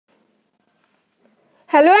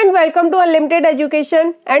Hello and welcome to Unlimited Education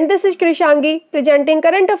and this is Krisangi presenting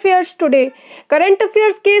current affairs today. Current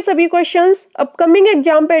affairs के सभी questions upcoming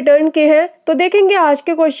exam pattern के हैं तो देखेंगे आज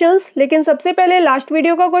के क्वेश्चंस। लेकिन सबसे पहले लास्ट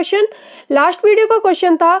वीडियो का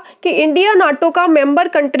क्वेश्चन था कि इंडिया नाटो का मेंबर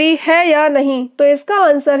कंट्री है या नहीं, तो इसका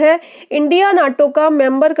आंसर है इंडिया नाटो का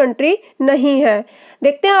मेंबर कंट्री नहीं है।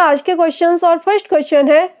 देखते हैं आज के क्वेश्चंस और फर्स्ट क्वेश्चन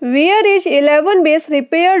है where is 11 base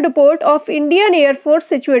repair depot of Indian air force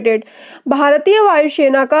situated. भारतीय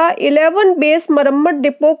वायुसेना का 11 बेस मरम्मत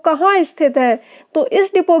डिपो कहाँ स्थित है, तो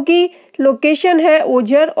इस डिपो की लोकेशन है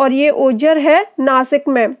ओझर और ये ओझर है नासिक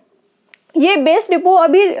में। ये बेस डिपो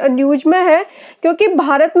अभी न्यूज में है क्योंकि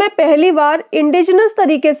भारत में पहली बार इंडिजिनस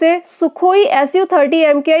तरीके से सुखोई Su-30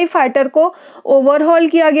 MKI फाइटर को ओवरहॉल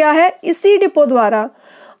किया गया है इसी डिपो द्वारा।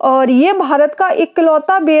 और ये भारत का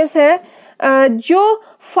इकलौता बेस है जो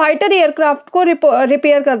फाइटर एयरक्राफ्ट को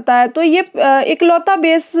रिपेयर करता है। तो ये इकलौता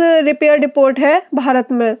बेस रिपेयर डिपोट है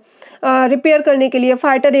भारत में रिपेयर करने के लिए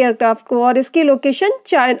फाइटर एयरक्राफ्ट को, और इसकी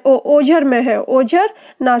लोकेशन ओझर में है, ओझर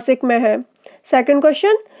नासिक में है। सेकंड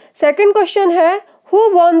क्वेश्चन है who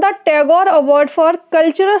won the Tagore award for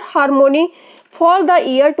cultural harmony for the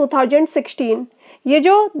year 2016। ये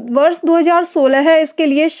जो वर्ष 2016 है इसके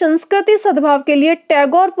लिए संस्कृति सद्भाव के लिए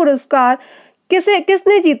टैगोर पुरस्कार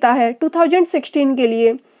किसने जीता है 2016 के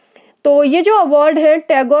लिए। तो ये जो अवार्ड है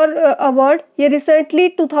टैगोर अवार्ड ये रिसेंटली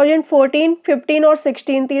 2014, 15 और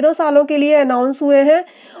 16 तीनों सालों के लिए अनाउंस हुए हैं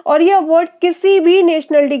और ये अवार्ड किसी भी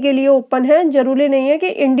नेशनलिटी के लिए ओपन है, जरूरी नहीं है कि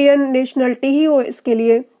इंडियन नेशनलिटी ही हो इसके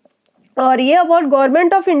लिए। और ये अवार्ड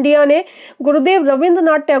गवर्नमेंट ऑफ इंडिया ने गुरुदेव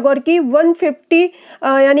रविंद्रनाथ टैगोर की 150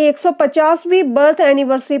 यानी 150वीं बर्थ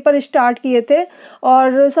एनिवर्सरी पर स्टार्ट किए थे।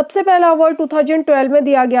 और सबसे पहला अवार्ड 2012 में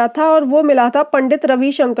दिया गया था और वो मिला था पंडित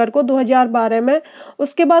रविशंकर को 2012 में।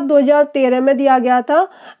 उसके बाद 2013 में दिया गया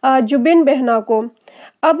था जुबिन बेहना को।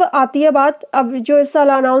 अब आती है बात, अब जो इस साल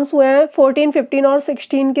अनाउंस हुए हैं 14, 15 और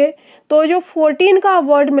 16 के, तो जो 14 का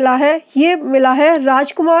अवार्ड मिला है ये मिला है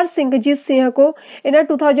राजकुमार सिंहजीत सिंह को, इन्हें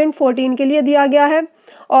 2014 के लिए दिया गया है।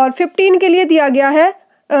 और 15 के लिए दिया गया है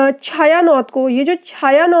छायानौत को। ये जो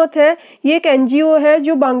छायानौत है ये एक NGO है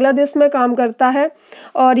जो बांग्लादेश में काम करता है।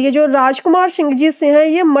 और ये जो राजकुमार सिंहजीत सिंह हैं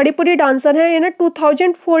ये मणिपुरी डांसर हैं, इन्हें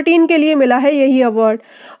 2014 के लिए मिला है यही अवार्ड।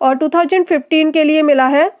 और 2015 के लिए मिला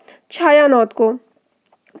है छायानौत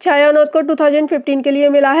को 2015 के लिए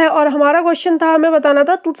मिला है। और हमारा क्वेश्चन था, हमें बताना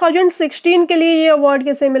था 2016 के लिए ये अवार्ड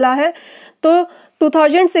किसे मिला है, तो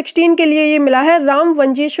 2016 के लिए ये मिला है राम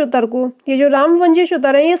वंजीशुतर को। ये जो राम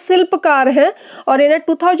वंजीशुतर हैं ये शिल्पकार हैं और इन्हें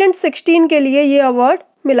 2016 के लिए ये अवार्ड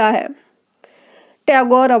मिला है,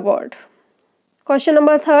 Tagore award. Question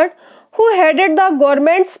number 3 who headed the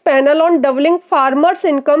governments panel on doubling farmers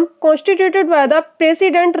income constituted by the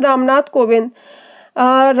president Ramnath Kovind.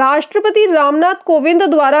 राष्ट्रपति रामनाथ कोविंद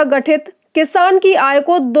द्वारा गठित किसान की आय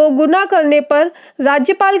को दोगुना करने पर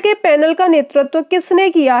राज्यपाल के पैनल का नेतृत्व किसने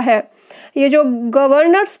किया है। ये जो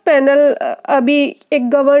गवर्नर्स पैनल, अभी एक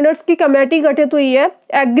गवर्नर्स की कमेटी गठित हुई है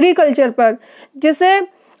एग्रीकल्चर पर, जिसे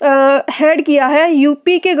हेड किया है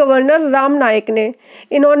यूपी के गवर्नर राम नाईक ने,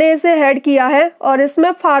 इन्होंने इसे हेड किया है। और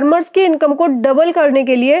इसमें फार्मर्स की इनकम को डबल करने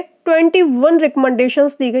के लिए 21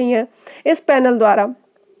 रिकमेंडेशंस दी गई हैं इस पैनल द्वारा।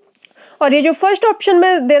 और ये जो फर्स्ट ऑप्शन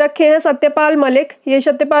में दे रखे हैं सत्यपाल मलिक, ये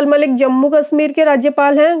सत्यपाल मलिक जम्मू कश्मीर के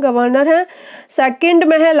राज्यपाल हैं, गवर्नर हैं। सेकंड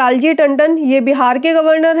में है लालजी टंडन, ये बिहार के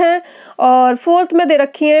गवर्नर हैं। और फोर्थ में दे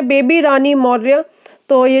रखी हैं बेबी रानी मौर्य,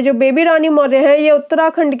 तो ये जो बेबी रानी मौर्य हैं ये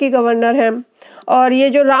उत्तराखंड की गवर्नर हैं। और ये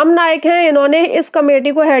जो राम नाईक हैं इन्होंने इस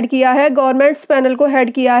कमेटी को हेड किया है, गवर्नमेंट्स पैनल को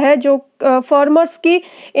हेड किया है जो फार्मर्स की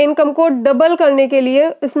इनकम को डबल करने के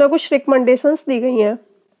लिए इसमें कुछ रिकमेंडेशंस दी गई हैं।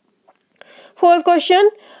 Fourth question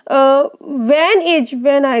when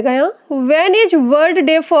is world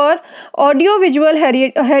day for audio visual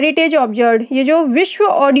heritage observed. ये जो विश्व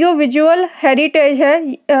ऑडियो विजुअल हेरिटेज है,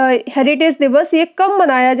 हेरिटेज दिवस, ये कब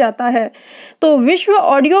मनाया जाता है, तो विश्व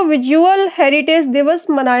ऑडियो विजुअल हेरिटेज दिवस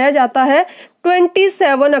मनाया जाता है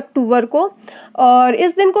 27 अक्टूबर को। और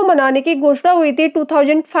इस दिन को मनाने की घोषणा हुई थी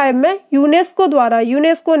 2005 में यूनेस्को द्वारा,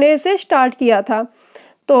 यूनेस्को ने इसे स्टार्ट किया था।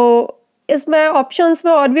 तो इसमें ऑप्शंस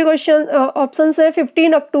में और भी क्वेश्चन ऑप्शंस है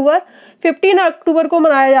 15 अक्टूबर को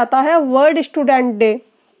मनाया जाता है वर्ल्ड स्टूडेंट डे।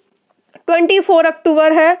 24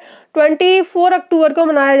 अक्टूबर है, 24 अक्टूबर को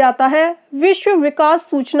मनाया जाता है विश्व विकास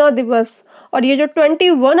सूचना दिवस। और ये जो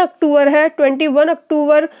 21 अक्टूबर है, 21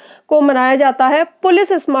 अक्टूबर को मनाया जाता है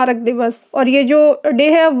पुलिस स्मारक दिवस। और ये जो डे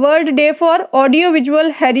है world day for audio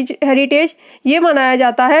visual heritage, ये मनाया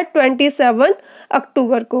जाता है 27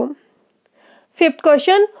 अक्टूबर को। Fifth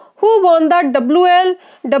question who won the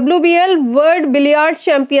WBL World Billiard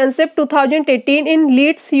Championship 2018 in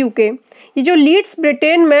Leeds, UK। ये जो लीड्स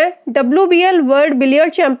ब्रिटेन में WBL वर्ल्ड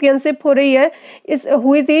बिलियर्ड चैंपियनशिप हो रही है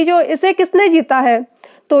हुई थी, जो इसे किसने जीता है?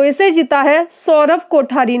 तो इसे जीता है सौरव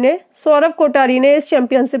कोठारी ने। सौरव कोठारी ने इस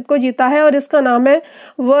चैंपियनशिप को जीता है और इसका नाम है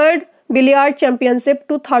world billiard championship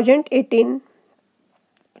 2018।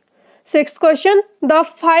 Sixth question, the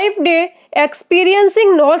 5-day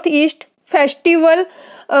experiencing north east festival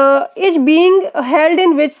is being held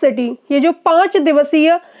in which city? ये जो 5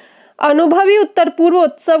 दिवसीय अनुभवी उत्तर पूर्व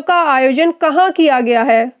उत्सव का आयोजन कहाँ किया गया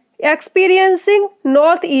है? Experiencing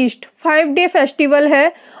north east 5-day festival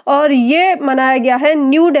है और ये मनाया गया है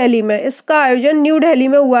न्यू दिल्ली में। इसका आयोजन न्यू दिल्ली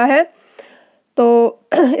में हुआ है, तो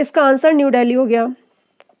इसका आंसर न्यू दिल्ली हो गया।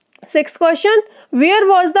 Sixth question, where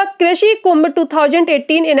was the कृषि कुंभ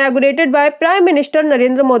 2018 inaugurated by prime minister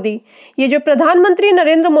Narendra Modi? ये जो प्रधानमंत्री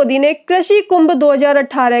नरेंद्र मोदी ने कृषि कुंभ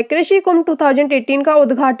 2018 कृषि कुंभ 2018 का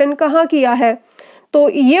उद्घाटन कहाँ किया है? तो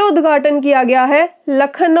ये उद्घाटन किया गया है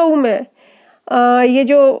लखनऊ में। ये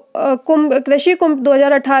जो कृषि कुंभ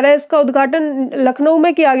 2018 इसका उद्घाटन लखनऊ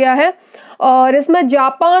में किया गया है और इसमें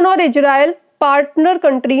जापान और इजराइल पार्टनर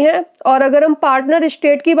कंट्री हैं। और अगर हम पार्टनर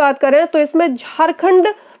स्टेट की बात करें तो इसमें झारखंड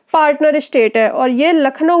पार्टनर स्टेट है और ये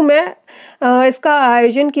लखनऊ में इसका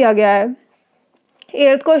आयोजन किया गया है।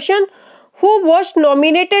 Eighth question, who was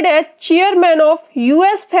nominated as chairman of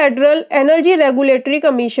US federal energy regulatory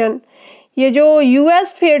commission? ये जो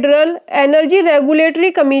US federal energy regulatory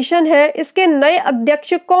commission है इसके नए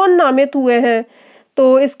अध्यक्ष कौन नामित हुए हैं?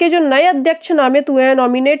 तो इसके जो नए अध्यक्ष नामित हुए हैं,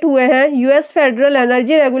 नॉमिनेट हुए हैं US federal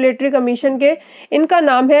energy regulatory commission के, इनका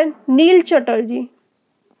नाम है नील चटर्जी।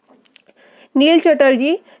 नील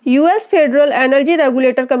Chatterjee US federal energy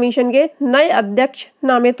regulator commission के नए अध्यक्ष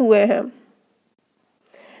नामित हुए हैं।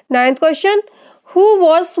 Ninth question, who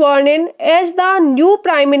was Swarna in as the new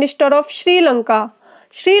prime minister of Sri Lanka?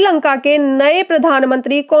 Sri Lanka के नए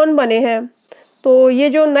प्रधानमंत्री कौन बने हैं? तो ये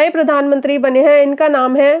जो नए प्रधानमंत्री बने हैं इनका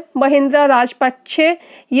नाम है महिंद्रा राजपक्षे।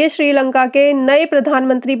 ये श्रीलंका के नए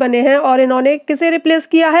प्रधानमंत्री बने हैं और इन्होंने किसे रिप्लेस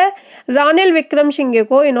किया है? रानिल विक्रमसिंघे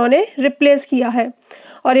को इन्होंने रिप्लेस किया है।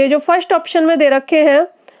 और ये जो फर्स्ट ऑप्शन में दे रखे हैं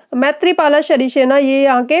मैत्रीपाला सिरिसेना, ये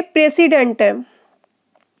यहाँ के प्रेसिडेंट हैं,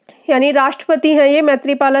 यानी राष्ट्रपति हैं ये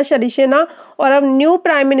मैत्रीपाला सिरिसेना, और अब न्यू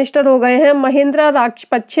प्राइम मिनिस्टर हो गए हैं महिंद्रा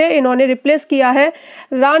राजपक्षे। इन्होंने रिप्लेस किया है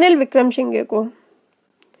रानिल विक्रमसिंघे को।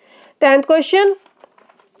 10th question,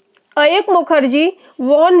 अयक Mukherjee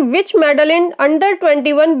won which medal in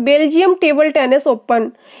अंडर-21 Belgium table tennis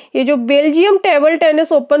open? ये जो बेल्जियम टेबल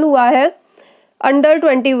टेनिस ओपन हुआ है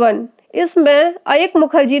अंडर-21, इसमें अयक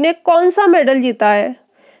मुखर्जी ने कौन सा मेडल जीता है?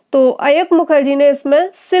 तो अयक मुखर्जी ने इसमें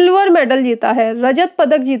सिल्वर मेडल जीता है, रजत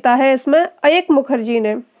पदक जीता है इसमें अयक मुखर्जी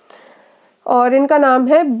ने, और इनका नाम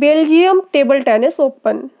है बेल्जियम टेबल टेनिस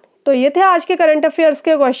ओपन। तो ये थे आज के करंट अफेयर्स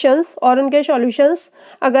के क्वेश्चंस और उनके सॉल्यूशंस।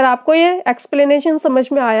 अगर आपको ये एक्सप्लेनेशन समझ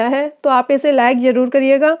में आया है तो आप इसे लाइक ज़रूर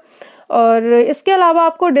करिएगा, और इसके अलावा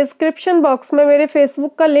आपको डिस्क्रिप्शन बॉक्स में मेरे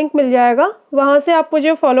फेसबुक का लिंक मिल जाएगा, वहाँ से आप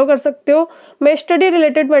मुझे फॉलो कर सकते हो। मैं स्टडी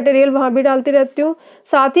रिलेटेड मटेरियल वहाँ भी डालती रहती हूँ।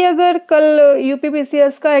 साथ ही अगर कल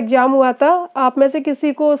यूपीपीसीएस का एग्ज़ाम हुआ था, आप में से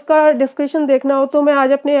किसी को उसका डिस्कशन देखना हो तो मैं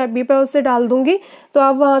आज अपने एफबी पे उससे डाल दूँगी, तो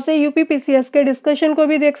आप वहाँ से यूपीपीसीएस के डिस्कशन को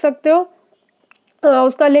भी देख सकते हो।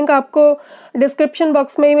 उसका लिंक आपको डिस्क्रिप्शन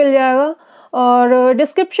बॉक्स में ही मिल जाएगा, और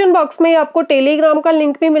डिस्क्रिप्शन बॉक्स में ही आपको टेलीग्राम का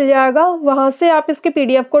लिंक भी मिल जाएगा, वहाँ से आप इसके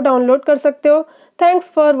पीडीएफ को डाउनलोड कर सकते हो।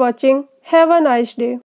 Thanks for watching, have a nice day.